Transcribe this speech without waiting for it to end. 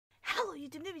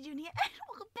YouTube, Newbie Jun here, and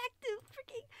welcome back to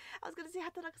freaking, I was gonna say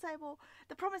Hatanaka Saibo,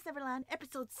 The Promised Neverland,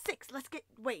 episode 6. Let's get,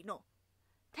 wait, no.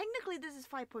 Technically, this is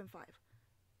 5.5.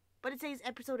 But it says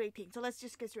episode 18, so let's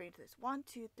just get straight into this. 1,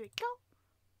 2, 3, go!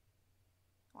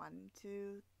 1,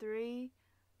 2, 3,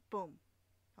 boom.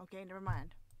 Okay, never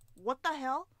mind. What the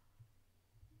hell?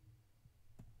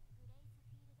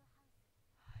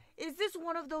 Is this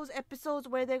one of those episodes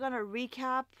where they're gonna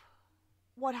recap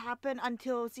what happened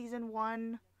until season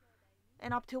 1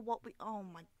 and up to what we, oh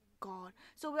my god.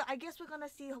 So I guess we're gonna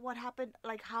see what happened,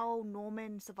 like how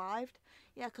Norman survived.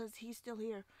 Yeah, because he's still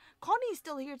here. Connie's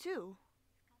still here too.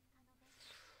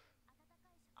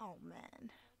 Oh man.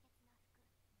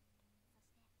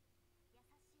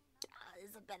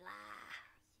 Isabella.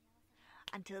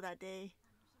 Until that day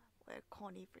where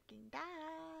Connie freaking died.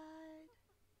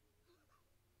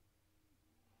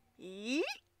 Eek.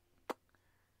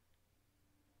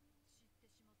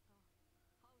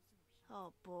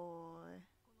 Oh boy.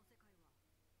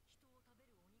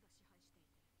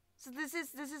 So this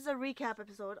is a recap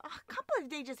episode. Oh, I can't believe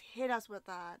they just hit us with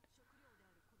that.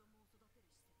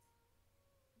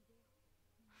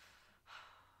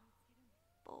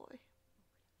 Boy.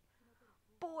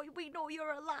 Boy, we know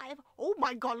you're alive. Oh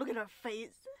my god, look at her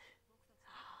face.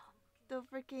 The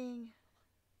freaking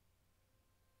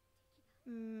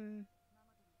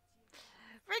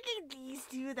freaking these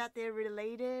two that they're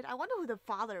related. I wonder who the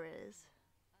father is.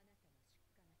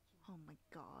 Oh my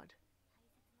god.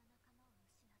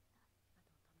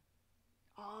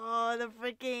 Oh, the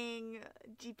freaking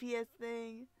GPS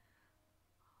thing.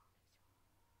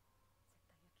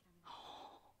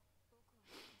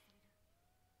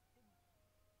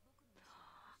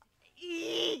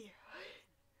 Eee!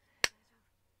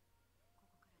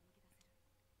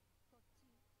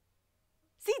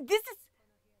 See, this is...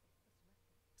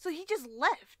 So he just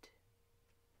left.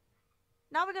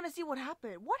 Now we're gonna see what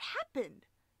happened. What happened?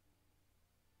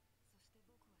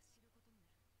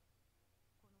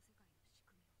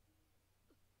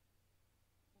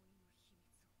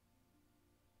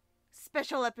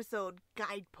 Special episode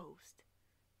guidepost.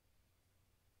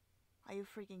 Are you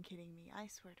freaking kidding me? I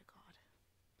swear to God.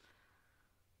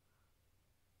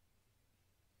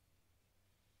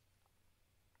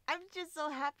 I'm just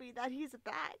so happy that he's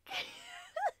back.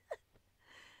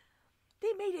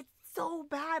 They made it so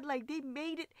bad. Like they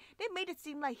made it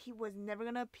seem like he was never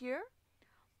gonna appear.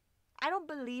 I don't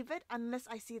believe it unless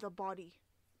I see the body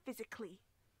physically.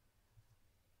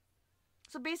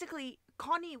 So basically,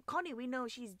 Connie, we know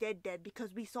she's dead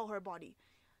because we saw her body.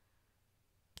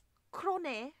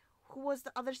 Krone, who was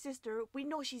the other sister, we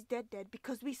know she's dead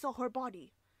because we saw her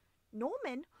body.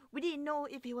 Norman, we didn't know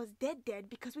if he was dead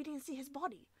because we didn't see his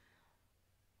body.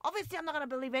 Obviously, I'm not gonna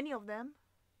believe any of them.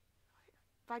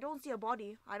 If I don't see a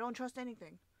body, I don't trust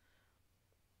anything.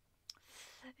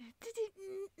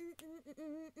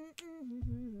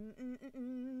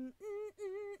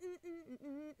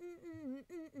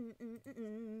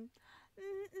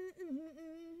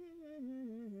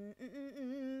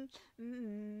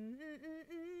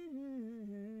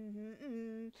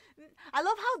 I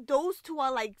love how those two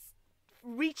are like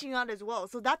reaching out as well.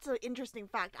 So that's an interesting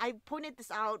fact. I pointed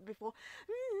this out before.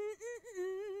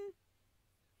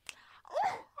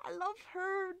 Oh, I love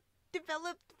her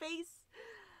developed face.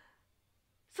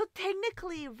 So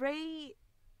technically, Ray,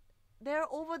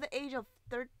 they're over the age of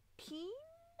 13,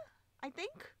 I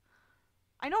think.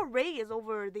 I know Ray is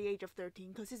over the age of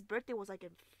 13 because his birthday was like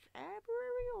in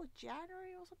February or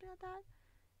January or something like that.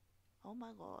 Oh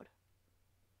my god.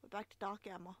 We're back to Dark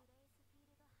Gamma.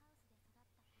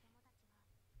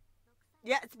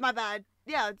 Yeah, it's my bad.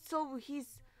 Yeah, so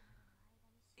he's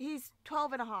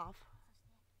 12 and a half.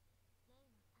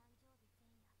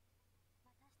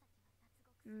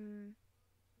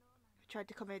 Tried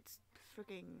to commit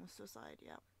freaking suicide,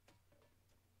 yeah.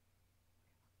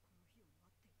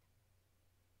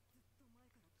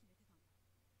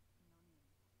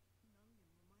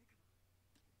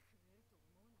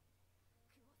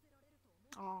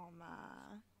 Oh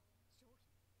man.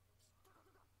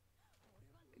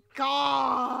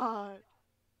 God.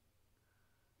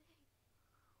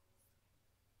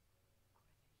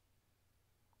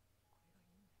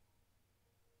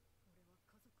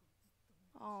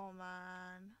 Oh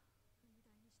man.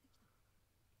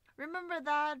 Remember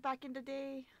that back in the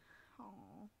day?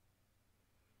 Oh.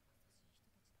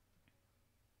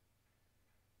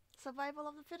 Survival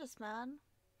of the fittest, man.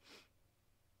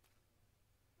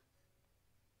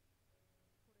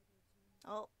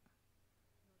 Oh.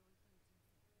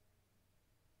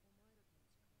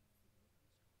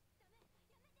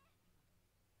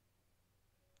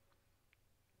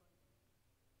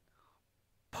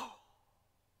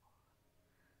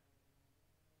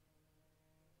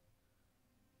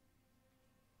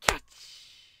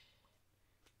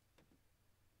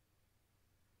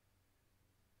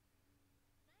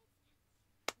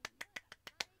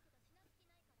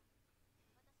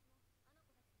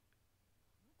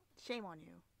 Shame on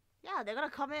you. Yeah, they're gonna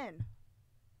come in.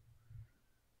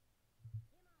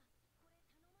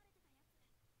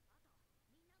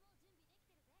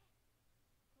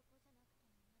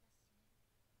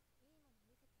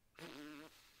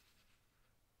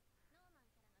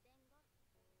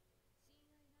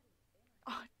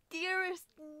 Oh, dearest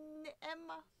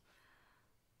Emma.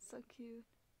 So cute.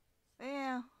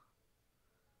 Yeah.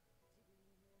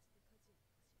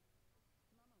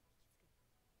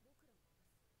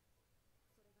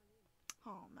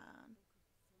 Oh, man.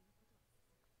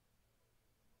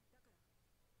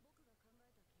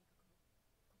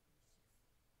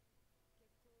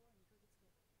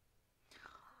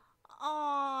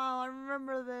 Oh, I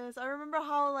remember this. I remember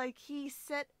how, like, he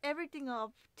set everything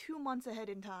up 2 months ahead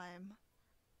in time.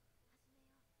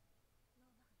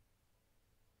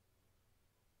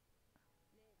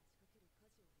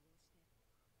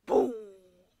 Boom!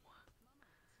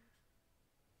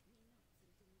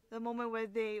 The moment where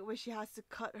she has to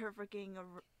cut her freaking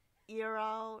ear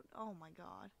out. Oh my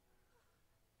god.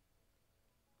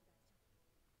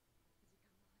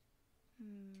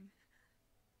 Hmm.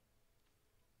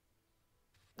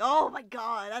 Oh my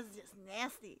god, that's just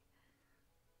nasty.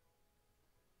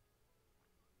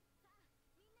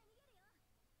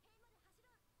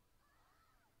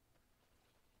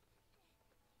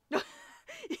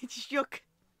 It shook.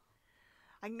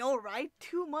 I know, right?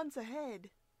 2 months ahead.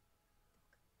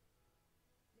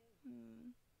 Hmm.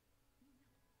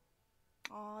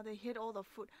 Oh, they hid all the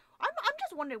food. I'm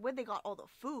just wondering where they got all the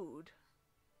food.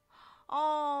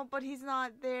 Oh, but he's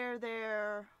not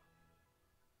there.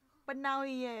 But now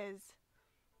he is.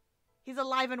 He's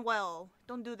alive and well.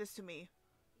 Don't do this to me.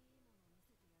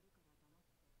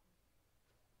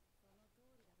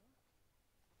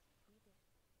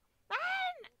 Man!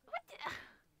 What the...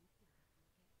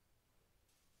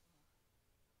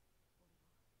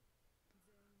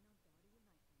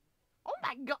 Oh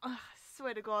my god. I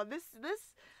swear to god. This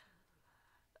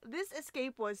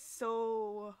escape was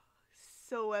so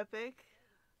epic.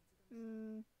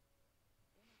 Mm.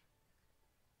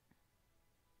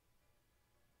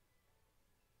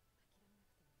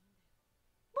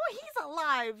 Boy, he's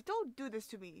alive. Don't do this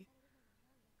to me.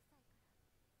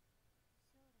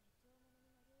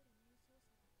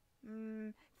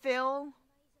 Mm. Phil.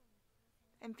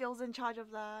 And Phil's in charge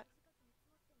of that.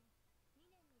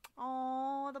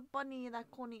 Oh, the bunny,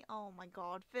 that Coney. Oh my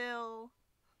god, Phil.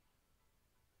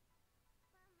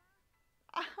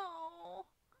 Oh.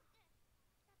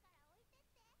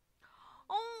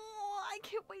 Oh, I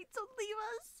can't wait to leave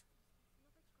us.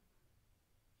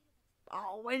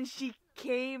 Oh, when she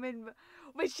came and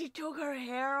when she took her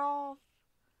hair off.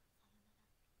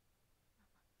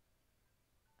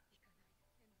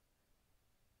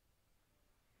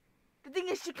 The thing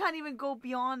is, she can't even go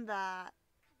beyond that.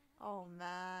 Oh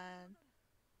man.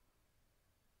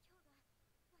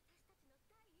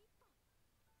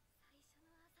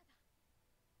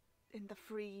 In the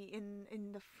free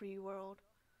world.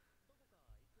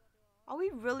 Are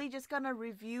we really just gonna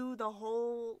review the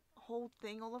whole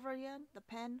thing all over again? The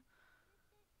pen?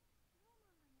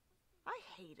 I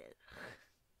hate it.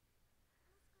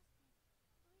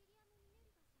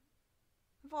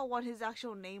 I forgot what his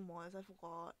actual name was. I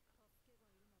forgot.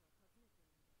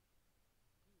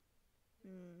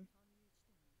 Hmm.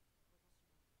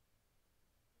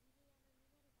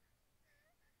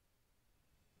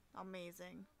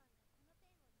 Amazing.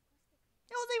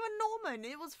 It wasn't even Norman.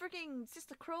 It was freaking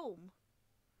Sister Chrome.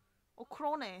 Or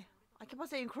Crone. I keep on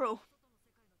saying Crow.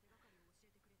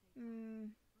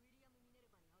 Hmm.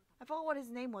 I forgot what his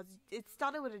name was. It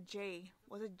started with a J.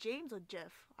 Was it James or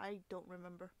Jeff? I don't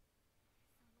remember.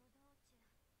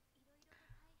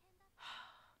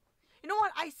 You know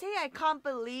what? I say I can't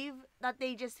believe that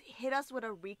they just hit us with a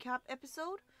recap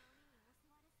episode.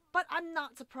 But I'm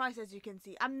not surprised, as you can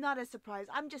see. I'm not as surprised.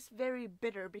 I'm just very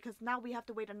bitter because now we have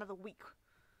to wait another week.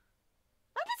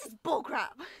 Now this is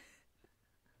bullcrap.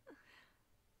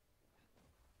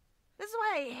 This is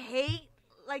why I hate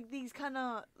like these kind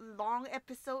of long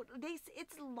episodes.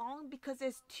 It's long because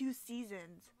there's 2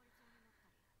 seasons.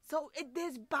 So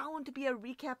there's bound to be a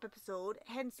recap episode.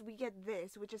 Hence, we get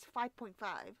this, which is 5.5.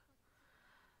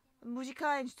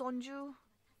 Mujika and Sonju.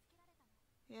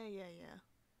 Yeah.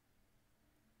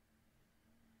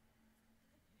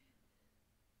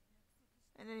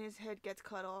 And then his head gets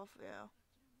cut off. Yeah.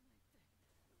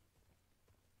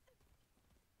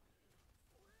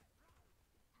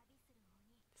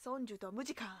 Sonju to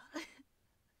Mujika.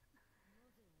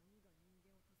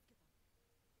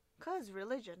 Cause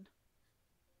religion.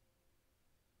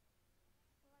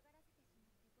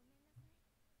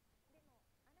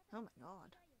 Oh my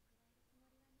god.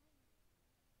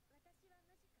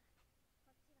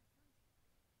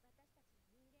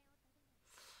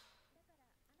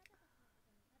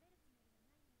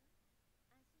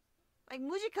 Like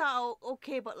Mujika,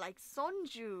 okay, but like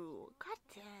Sonju, god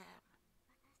damn.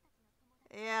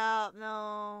 Yeah,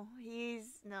 no,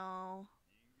 he's no.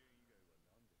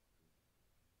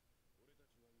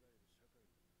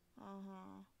 Uh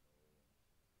huh.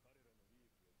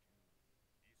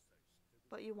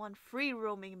 But you want free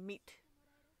roaming meat.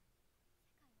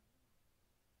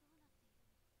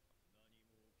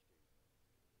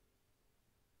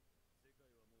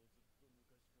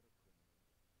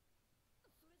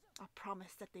 A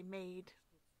promise that they made.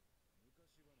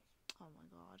 Oh my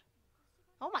god.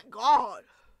 Oh my god!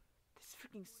 This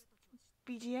freaking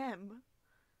BGM.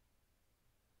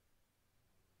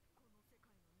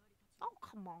 Oh,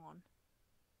 come on.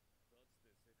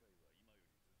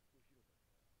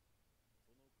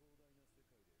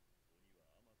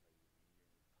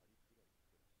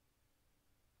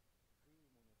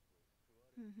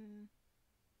 Mm-hmm.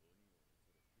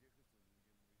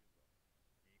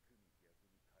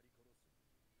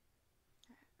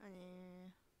 Yeah.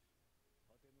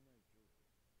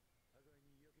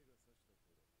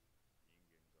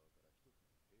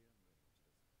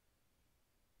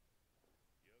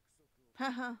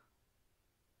 Haha.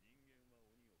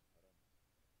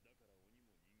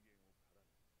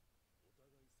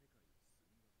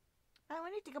 And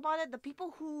when you think about it, the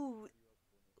people who.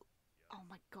 Oh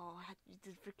my god,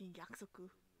 the freaking Yakusoku.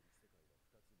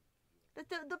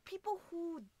 The people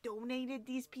who donated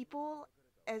these people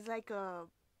as like a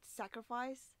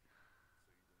sacrifice.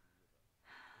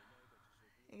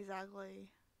 Exactly.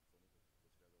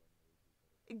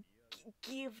 A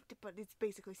gift, but it's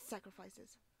basically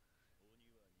sacrifices.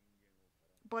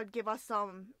 But give us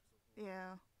some.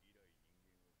 Yeah.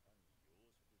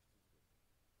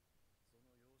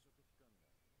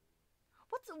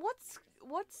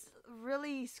 What's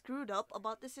really screwed up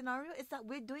about this scenario is that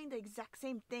we're doing the exact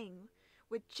same thing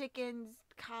with chickens,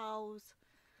 cows,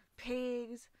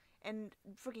 pigs, and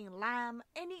freaking lamb,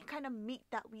 any kind of meat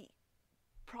that we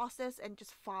process and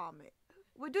just farm it.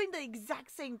 We're doing the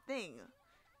exact same thing,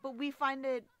 but we find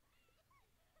it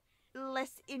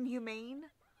less inhumane.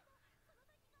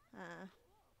 Uh,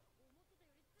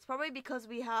 it's probably because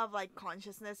we have like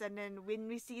consciousness, and then when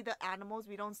we see the animals,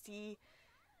 we don't see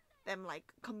them like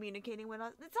communicating with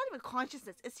us. It's not even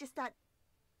consciousness. It's just that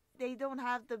they don't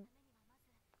have the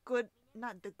good,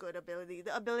 not the good ability,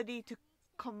 the ability to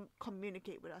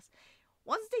communicate with us.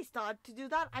 Once they start to do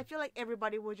that, I feel like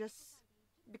everybody will just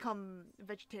become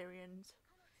vegetarians.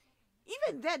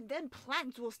 Even then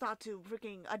plants will start to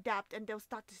freaking adapt and they'll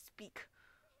start to speak.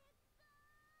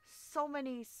 So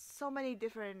many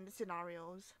different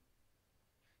scenarios.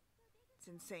 It's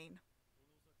insane.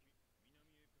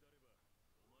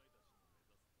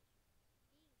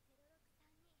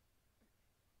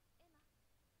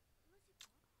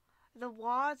 The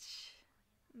watch,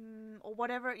 or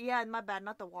whatever. Yeah, my bad,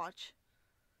 not the watch.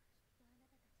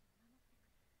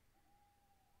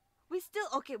 We still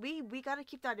okay. We gotta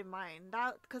keep that in mind.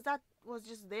 That because that was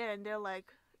just there, and they're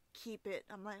like, keep it.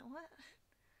 I'm like, what?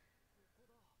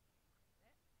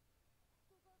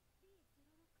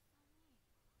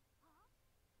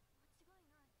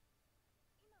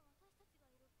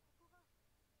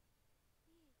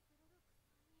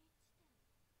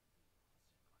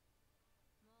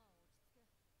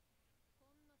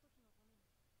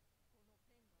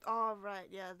 Oh right,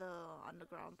 yeah, the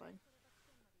underground thing.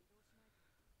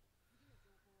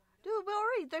 Dude, we're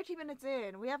already 13 minutes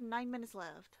in. We have 9 minutes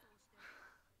left.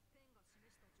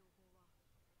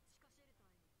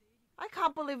 I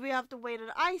can't believe we have to wait.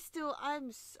 I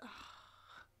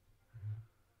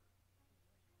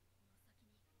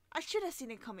should have seen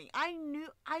it coming. I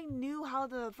knew how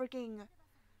the freaking,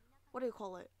 what do you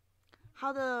call it?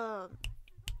 How the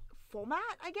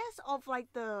format, I guess, of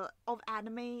like the of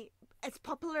anime as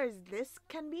popular as this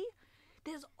can be.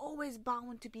 There's always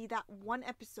bound to be that one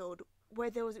episode where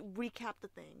they was recap the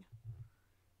thing.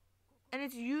 And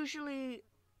it's usually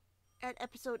at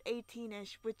episode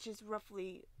 18ish, which is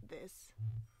roughly this.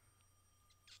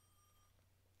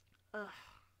 Ugh.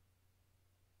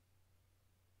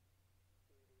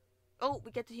 Oh,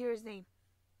 we get to hear his name.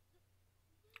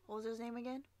 What was his name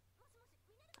again?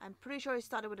 I'm pretty sure he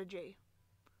started with a J.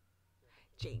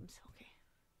 James, okay.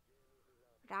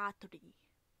 Ratri.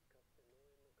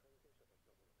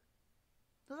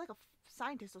 He's like a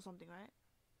scientist or something, right?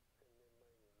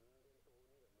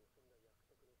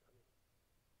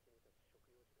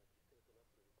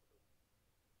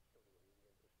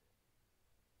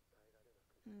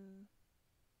 Hmm.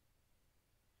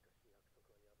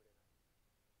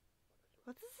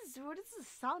 What is this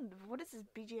sound? What is this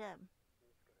BGM?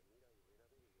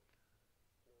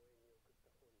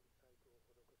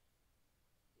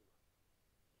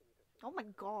 Oh my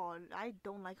god, I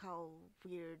don't like how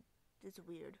weird. It's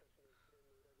weird.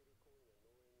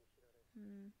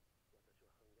 Hmm.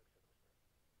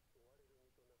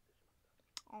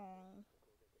 Oh.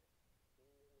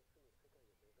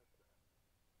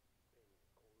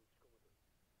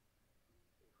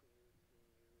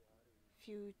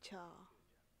 Future.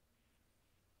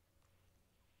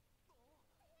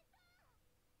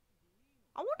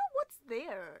 I wonder what's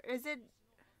there. Is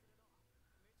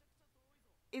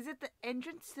it the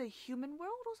entrance to the human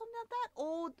world or something like that?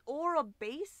 Or a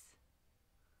base?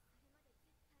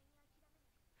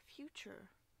 Future.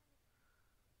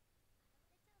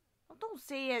 Oh, don't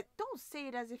say it. Don't say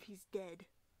it as if he's dead.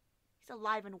 He's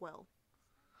alive and well.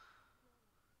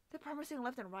 They're promising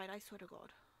left and right, I swear to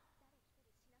God.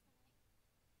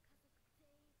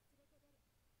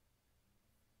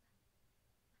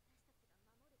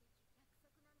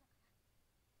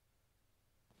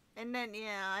 And then,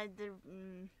 yeah, I did.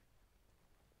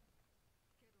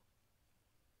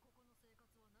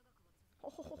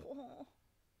 Oh.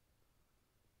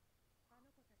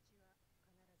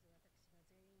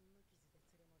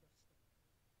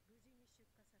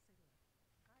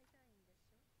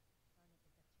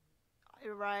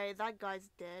 Right, that guy's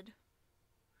dead.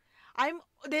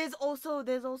 There's also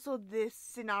this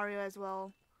scenario as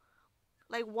well.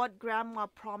 Like what grandma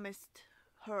promised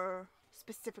her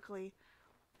specifically.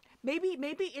 Maybe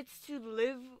it's to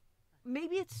live,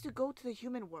 maybe it's to go to the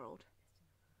human world.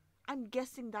 I'm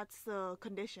guessing that's the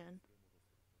condition.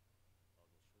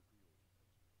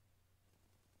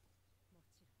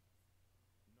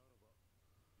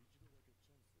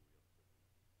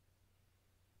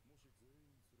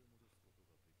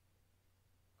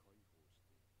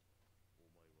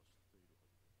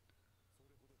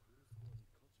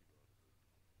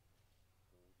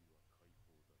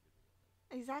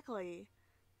 Exactly.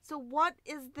 So what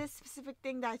is this specific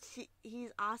thing that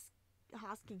he's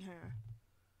asking her?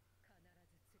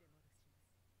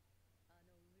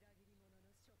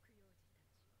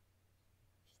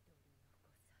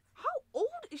 How old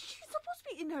is she? Supposed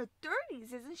to be in her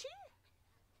 30s, isn't she?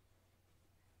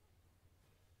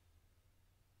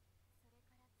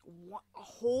 What, a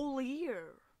whole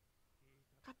year?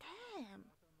 God damn.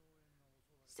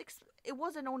 It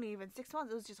wasn't only even 6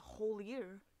 months, it was just a whole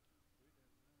year.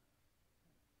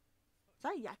 Is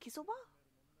that yakisoba?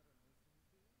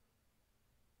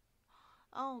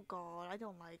 Oh god, I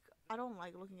don't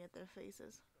like looking at their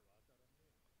faces.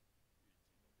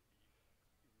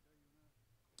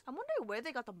 I'm wondering where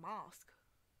they got the mask.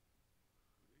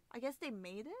 I guess they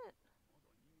made it?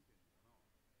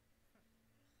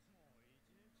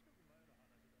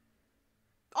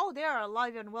 Oh, they are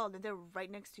alive and well, and they're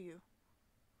right next to you.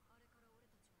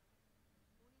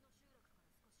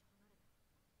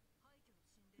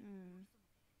 Hmm.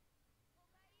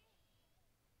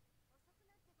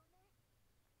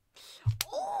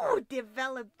 Oh,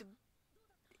 developed.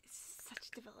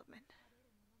 Such development.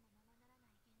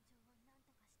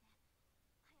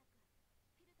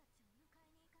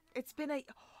 It's been a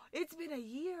it's been a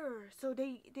year, so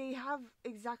they have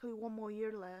exactly one more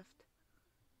year left.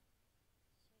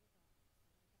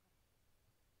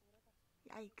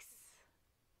 Yikes.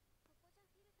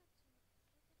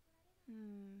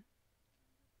 Hmm.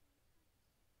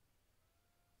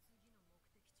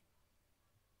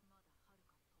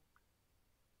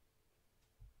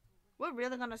 We're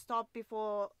really gonna stop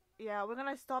before. Yeah, we're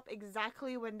gonna stop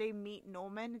exactly when they meet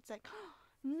Norman. It's like,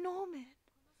 Norman.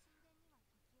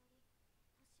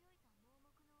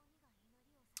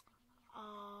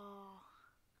 Oh.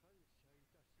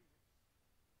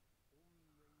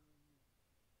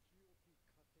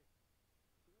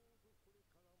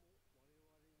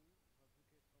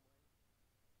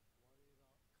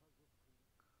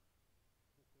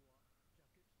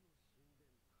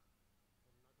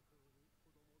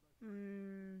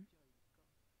 Hmm.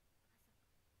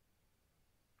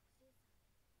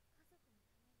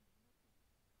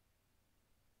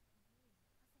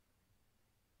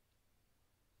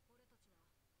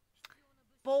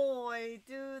 Boy,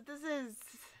 dude, this is.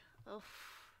 Ugh.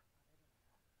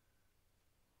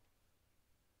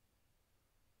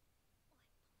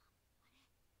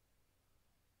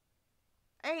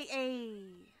 Hey,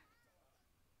 hey.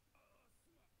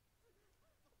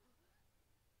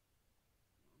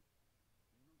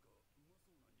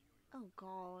 Oh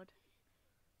God.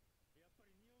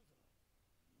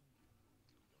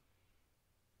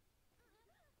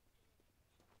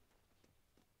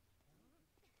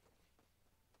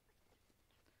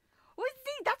 Well,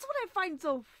 see, that's what I find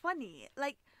so funny.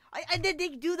 Like, and then they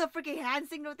do the freaking hand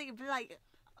signal thing. Like,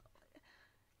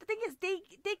 the thing is,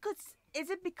 they could Is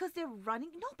it because they're running?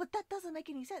 No, but that doesn't make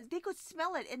any sense. They could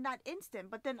smell it in that instant,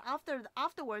 but then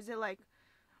afterwards they're like,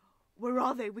 where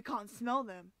are they? We can't smell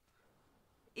them.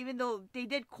 Even though they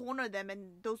did corner them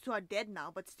and those two are dead now,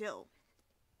 but still.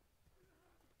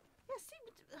 Yeah, see.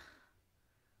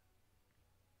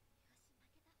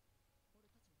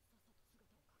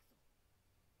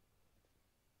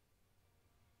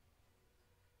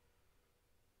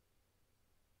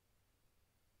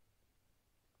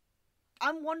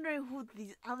 I'm wondering who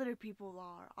these other people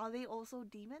are. Are they also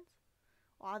demons?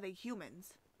 Or are they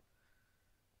humans?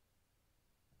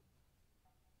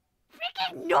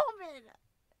 Freaking Norman!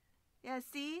 Yeah,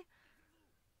 see?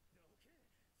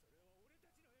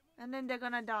 And then they're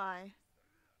gonna die.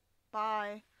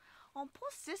 Bye. Oh, poor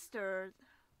sister.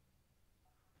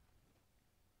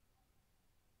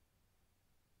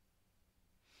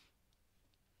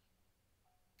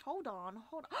 Hold on.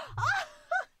 Ah!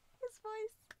 His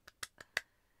voice.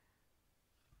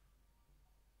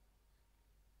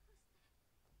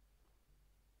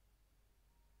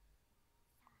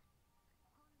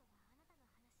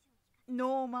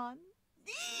 No, man.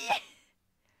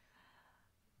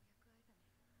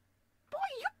 Boy,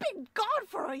 you've been gone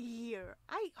for a year.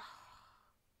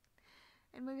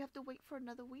 And maybe have to wait for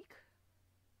another week.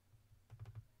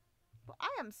 But I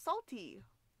am salty.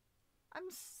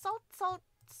 I'm salty.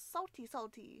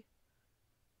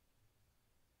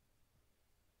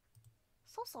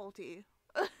 So salty.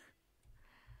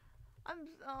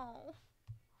 Oh.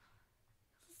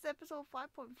 This is episode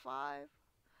 5.5.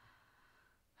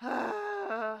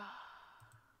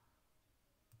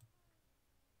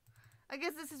 I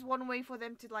guess this is one way for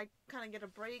them to like kind of get a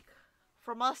break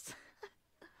from us.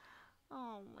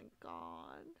 Oh my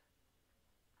god.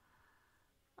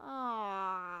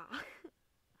 Ah.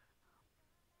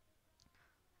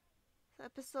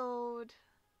 Episode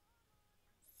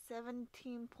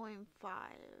 17.5.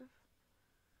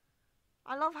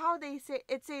 I love how they say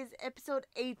it says episode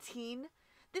 18.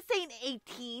 This ain't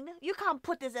 18. You can't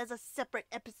put this as a separate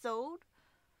episode.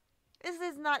 This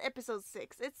is not episode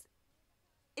 6.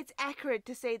 It's accurate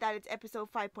to say that it's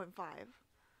episode 5.5.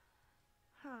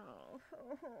 Oh.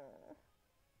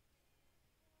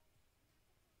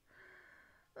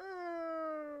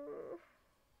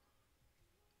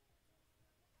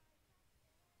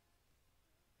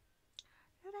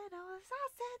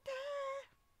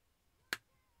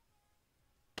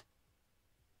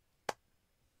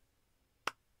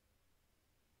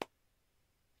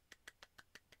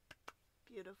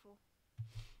 Beautiful.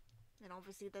 And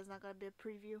obviously there's not gonna be a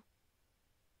preview.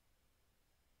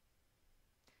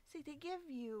 See, they give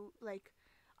you like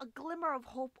a glimmer of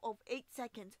hope of 8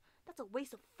 seconds. That's a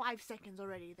waste of 5 seconds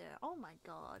already there. Oh my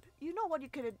god. You know what you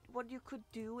could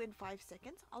do in 5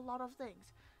 seconds? A lot of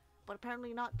things. But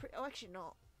apparently not oh actually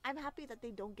no. I'm happy that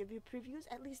they don't give you previews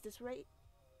at least this rate.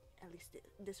 At least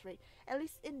in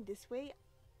this way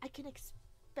I can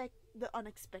expect the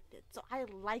unexpected. So I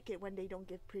like it when they don't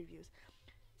give previews.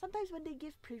 Sometimes when they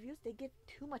give previews, they give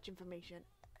too much information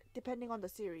depending on the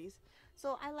series.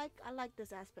 So I like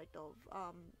this aspect of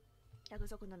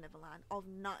Yakusoku no Neverland of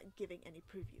not giving any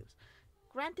previews.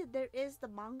 Granted, there is the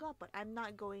manga, but I'm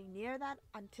not going near that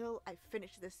until I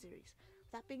finish this series.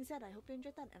 That being said, I hope you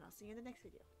enjoyed that, and I'll see you in the next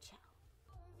video. Ciao.